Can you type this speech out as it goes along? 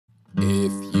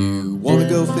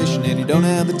don't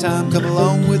have the time, come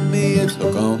along with me, it's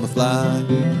Hook on the Fly.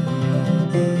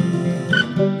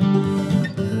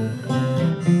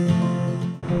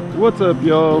 What's up,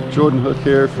 y'all? Jordan Hook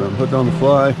here from Hook on the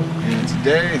Fly. And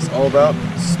today is all about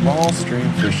small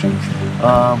stream fishing.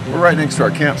 We're right next to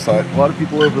our campsite. A lot of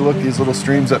people overlook these little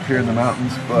streams up here in the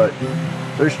mountains, but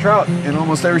there's trout in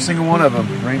almost every single one of them.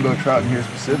 Rainbow trout in here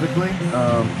specifically.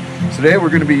 Today we're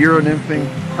going to be Euro nymphing,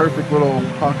 perfect little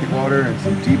pocket water and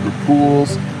some deeper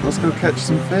pools. Let's go catch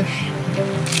some fish.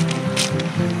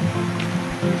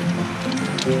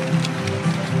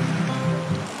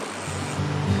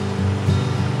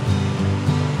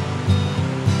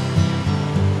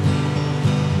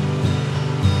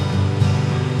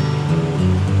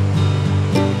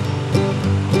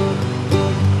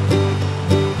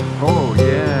 Oh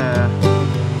yeah.